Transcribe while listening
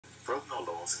broke no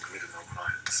laws and committed no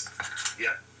crimes,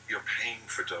 yet you're paying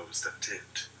for those that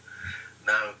did.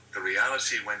 Now, the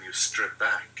reality when you strip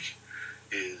back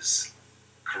is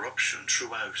corruption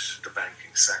throughout the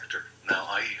banking sector. Now,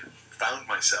 I found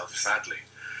myself, sadly,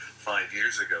 5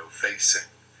 years ago, facing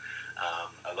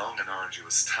a long and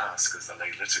arduous task as a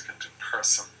lay litigant in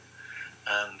person.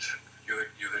 And you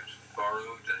had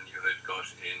borrowed and you had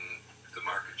got in, the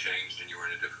market changed and you were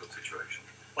in a difficult situation.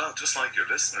 Well, just like your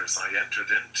listeners, I entered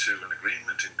into an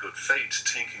agreement in good faith,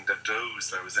 thinking that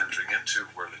those that I was entering into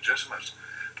were legitimate,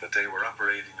 that they were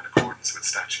operating in accordance with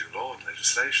statute law and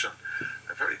legislation.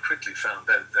 I very quickly found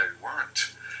out they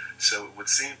weren't. So it would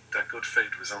seem that good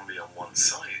faith was only on one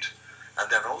side.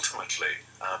 And then ultimately,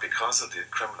 because of the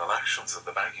criminal actions of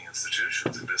the banking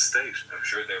institutions in this state... I'm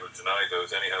sure they would deny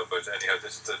those anyhow, but anyhow,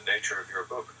 this is the nature of your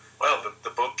book. Well, the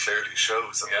book clearly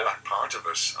shows, and the back part of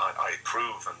it, I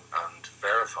prove and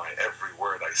verify every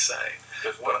word I say.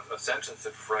 There's a sentence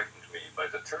that frightened me. By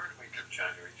the third week of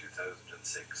January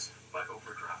 2006, my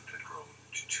overdraft had grown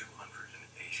to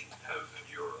 €280,000.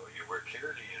 You were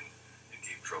clearly in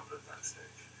deep trouble at that stage.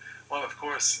 Well, of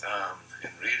course,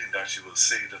 in reading that, you will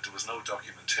see that there was no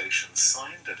documentation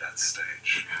signed at that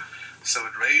stage. So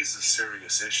it raises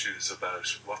serious issues about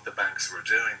what the banks were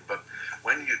doing. But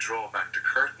when you draw back the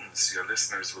curtains, your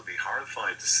listeners will be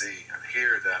horrified to see and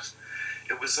hear that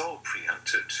it was all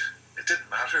preempted. It didn't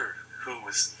matter who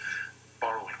was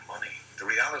borrowing money. The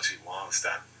reality was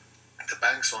that the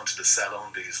banks wanted to sell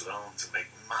on these loans and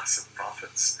make massive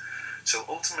profits. So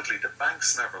ultimately, the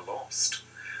banks never lost.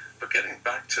 But getting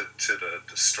back to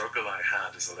the struggle I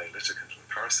had as a lay litigant in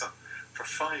person, for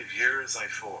 5 years I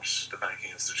fought the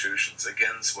banking institutions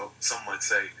against what some might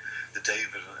say the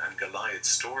David and Goliath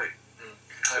story.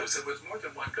 It was more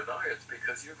than one Goliath,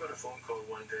 because you got a phone call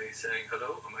one day saying,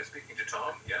 "Hello, am I speaking to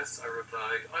Tom?" "Yes," I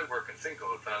replied. "I work in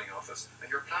Fingal Planning Office,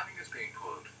 and your planning is being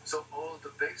pulled." So all the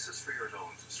basis for your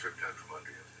loans was stripped out from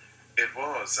under you. It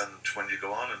was, and when you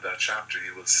go on in that chapter,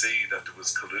 you will see that there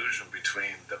was collusion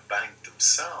between the bank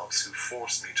themselves, who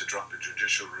forced me to drop a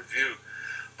judicial review.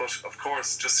 But, of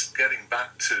course, just getting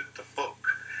back to the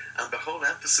book, and the whole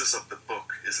emphasis of the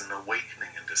book is an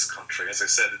awakening in this country. As I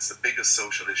said, it's the biggest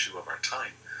social issue of our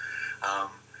time.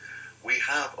 We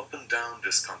have, up and down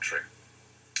this country,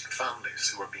 families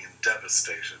who are being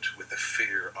devastated with the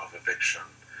fear of eviction.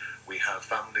 We have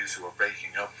families who are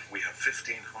breaking up. We have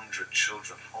 1,500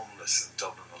 children homeless in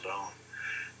Dublin alone.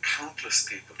 Countless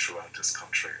people throughout this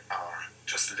country are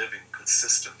just living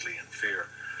consistently in fear.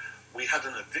 We had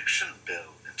an eviction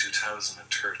bill in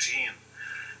 2013,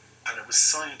 and it was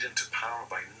signed into power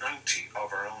by 90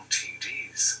 of our own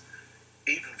TDs.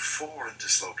 Even 4 in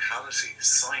this locality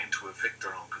signed to evict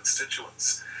their own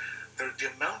constituents.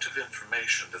 The amount of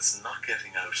information that's not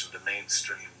getting out in the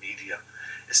mainstream media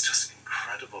is just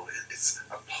incredible. It's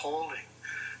appalling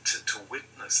to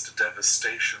witness the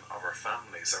devastation of our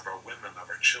families, of our women, of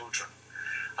our children.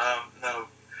 Now,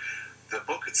 the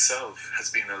book itself has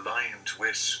been aligned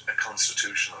with a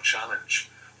constitutional challenge,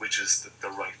 which is the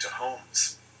right to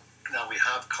homes. Now, we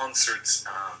have concerts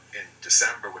in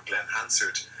December with Glenn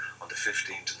Hansard on the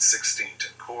 15th and 16th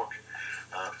in Cork.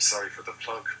 Sorry for the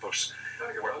plug, but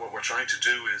what we're trying to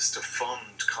do is to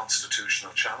fund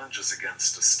constitutional challenges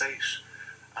against the state.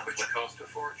 Which cost a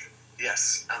fortune.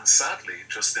 Yes, and sadly,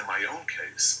 just in my own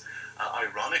case,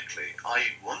 ironically,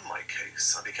 I won my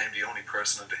case. I became the only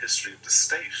person in the history of the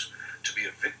state to be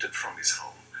evicted from his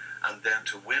home, and then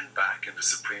to win back in the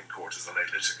Supreme Court as a lay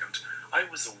litigant. I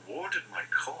was awarded my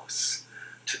costs.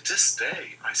 To this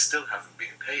day, I still haven't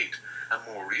been paid. And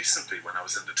more recently, when I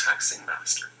was in the taxing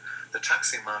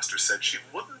master said she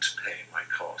wouldn't pay my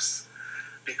costs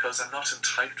because I'm not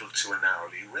entitled to an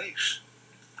hourly rate,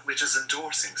 which is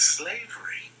endorsing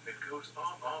slavery. It goes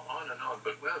on and on,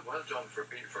 but well done for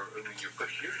I mean, you put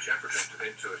huge effort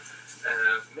into it.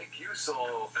 Mick, you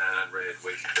saw Red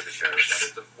Waiting for the Sheriff, and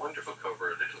it's a wonderful cover,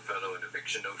 a little fellow, an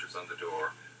eviction notice on the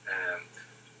door.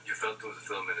 You felt there was a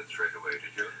film in it straight away,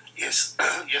 did you? Yes,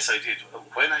 yes, I did.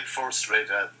 When I first read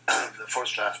the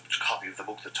first draft copy of the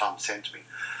book that Tom sent me,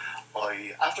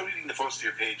 after reading the first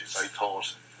few pages, I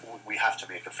thought, we have to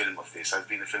make a film of this. I've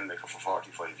been a filmmaker for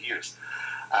 45 years.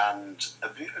 And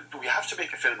we have to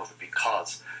make a film of it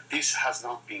because this has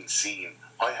not been seen.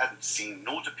 I hadn't seen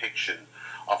no depiction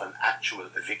of an actual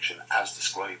eviction as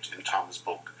described in Tom's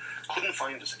book. Couldn't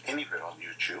find it anywhere on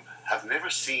YouTube. Have never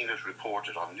seen it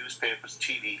reported on newspapers,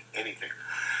 TV, anything.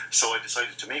 So I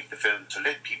decided to make the film to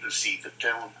let people see the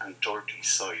down and dirty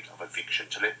side of eviction,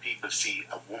 to let people see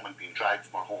a woman being dragged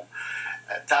from her home.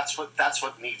 That's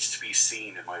what needs to be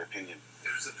seen, in my opinion.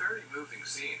 it was a very moving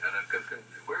scene, and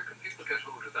where can people get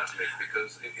hold of that, Mick?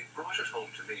 Because it brought it home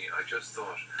to me. I just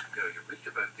thought, you read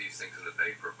about these things in the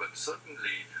paper, but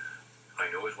suddenly,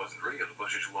 I know it wasn't real,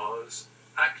 but it was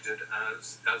acted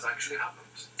as actually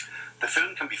happened. The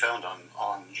film can be found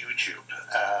on YouTube.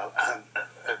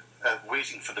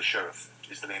 Waiting for the Sheriff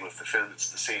is the name of the film. It's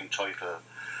the same title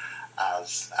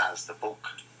as the book.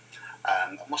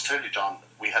 I must tell you, John,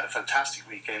 we had a fantastic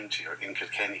weekend here in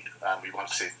Kilkenny, and we want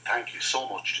to say thank you so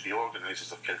much to the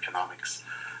organisers of Kilkenomics,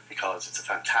 because it's a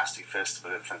fantastic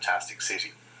festival and a fantastic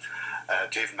city.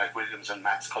 David McWilliams and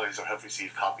Max Kaiser have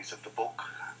received copies of the book,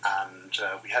 and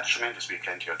we had a tremendous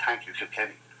weekend here. Thank you,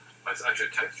 Kilkenny. Actually, a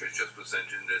text just was sent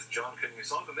in this. John, can you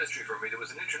solve a mystery for me? There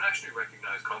was an internationally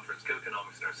recognised conference,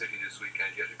 Kilkenomics, in our city this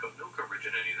weekend, yet it got no coverage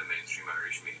in any of the mainstream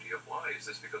Irish media. Why? Is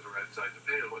this because we're outside the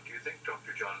pale? What do you think,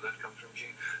 Dr. John? And that comes from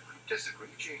Jean. I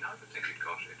disagree, Jean. I would think it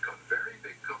got very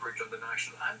big coverage on the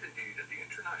national and indeed in the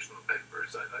international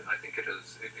papers. I think it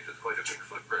has quite a big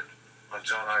footprint. Well,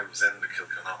 John, I was in the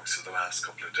Kilkenomics for the last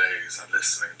couple of days and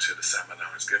listening to the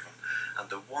seminars given, and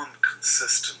the one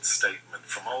consistent statement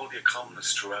from all the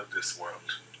economists throughout this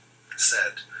world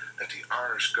said that the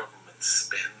Irish government's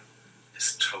spin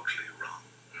is totally wrong.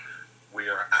 We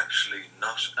are actually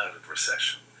not out of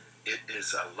recession. It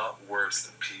is a lot worse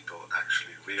than people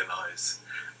actually realise,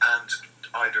 and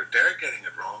either they're getting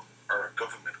it wrong or our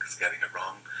government is getting it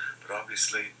wrong, but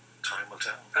obviously time will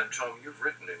tell. And Tom, you've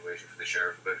written in Waiting for the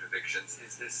Sheriff about evictions.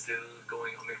 Is this still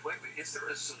going on? I mean, is there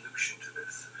a solution to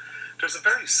this? There's a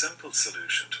very simple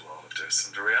solution to all of this,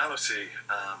 and the reality,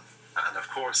 and of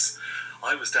course,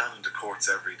 I was down in the courts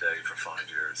every day for 5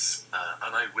 years,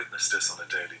 and I witnessed this on a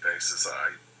daily basis.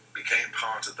 I became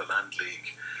part of the Land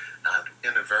League and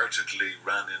inadvertently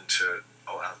ran into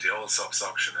the Allsops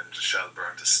auction into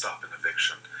Shelburne to stop an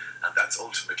eviction. And that's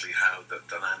ultimately how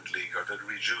the Land League, or the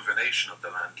rejuvenation of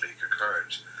the Land League,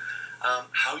 occurred.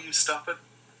 How you stop it?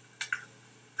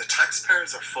 The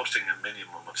taxpayers are footing a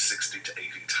minimum of 60,000 to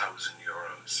 80,000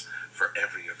 euros for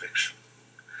every eviction.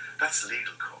 That's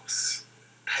legal costs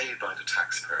paid by the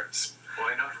taxpayers.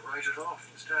 Why not write it off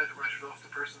instead? Write it off the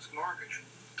person's mortgage.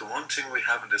 The one thing we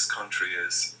have in this country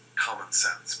is common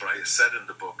sense. But I said in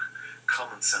the book,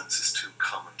 common sense is too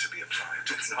common to be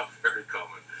applied. It's not very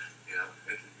common. Yeah,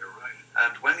 you're right.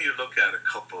 And when you look at a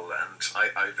couple, and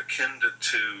I've akined it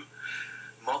to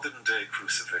modern day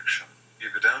crucifixion, you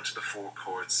go down to the four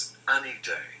courts any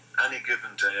day, any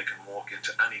given day. I can walk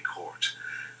into any court,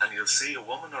 and you'll see a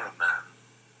woman or a man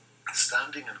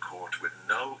standing in court with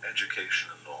no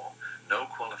education in law, no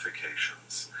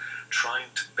qualifications,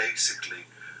 trying to basically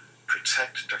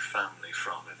protect their family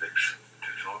from eviction.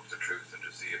 To talk the truth and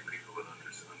to see if people will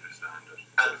understand it.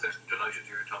 I'm delighted to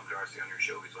hear Tom Darcy on your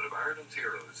show. He's one of Ireland's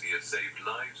heroes. He has saved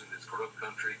lives in this corrupt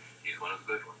country. He's one of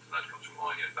the good ones, and that comes from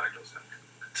Anya in Bagdellstown.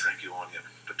 Thank you, Anya.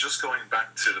 But just going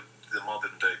back to the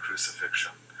modern day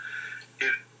crucifixion,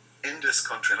 in this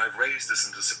country, and I've raised this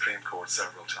in the Supreme Court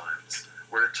several times,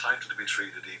 we're entitled to be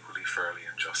treated equally, fairly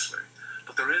and justly.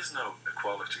 But there is no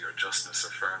equality or justness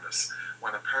or fairness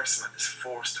when a person is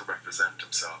forced to represent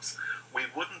themselves. We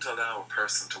wouldn't allow a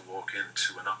person to walk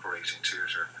into an operating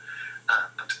theatre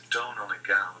and to don on a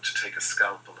gown to take a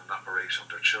scalpel and operate on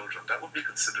their children. That would be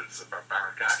considered as a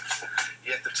barbaric act.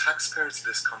 Yet the taxpayers of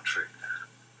this country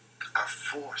are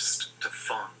forced to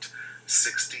fund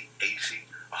 60, 80,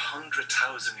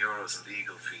 100,000 euros in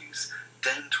legal fees,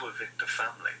 then to evict a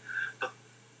family. But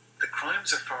the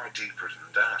crimes are far deeper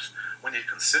than that. When you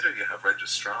consider you have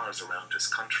registrars around this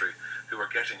country who are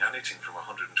getting anything from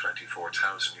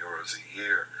 124,000 euros a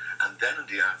year, and then in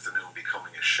the afternoon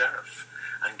becoming a sheriff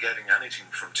and getting anything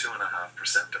from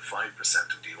 2.5% to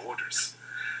 5% of the orders,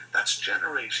 that's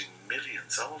generating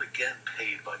millions, all again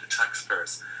paid by the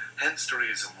taxpayers. Hence the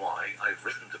reason why I've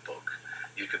written the book.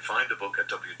 You can find the book at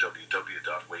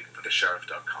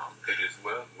www.waitingforthesheriff.com. It is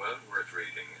well worth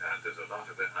reading, and there's a lot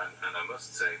of it. And I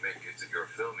must say, Mick, it's your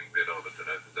filming bit of it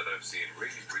that I've seen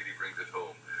really brings it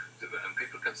home. And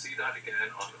people can see that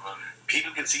again on.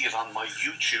 People can see it on my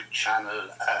YouTube channel,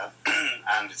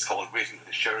 and it's called Waiting for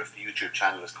the Sheriff. The YouTube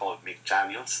channel is called Mick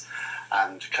Daniels.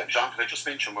 And John, can I just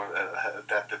mention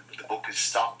that the book is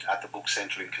stocked at the Book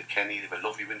Centre in Kilkenny. They have a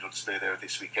lovely window display there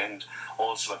this weekend.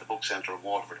 Also at the Book Centre in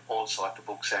Waterford. Also at the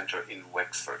Book Centre in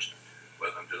Wexford.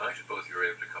 Well, I'm delighted both you were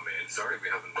able to come in. Sorry we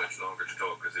haven't much longer to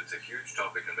talk because it's a huge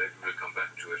topic, and maybe we'll come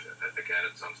back to it again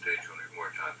at some stage when we have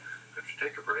more time. But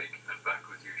take a break and back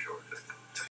with you shortly.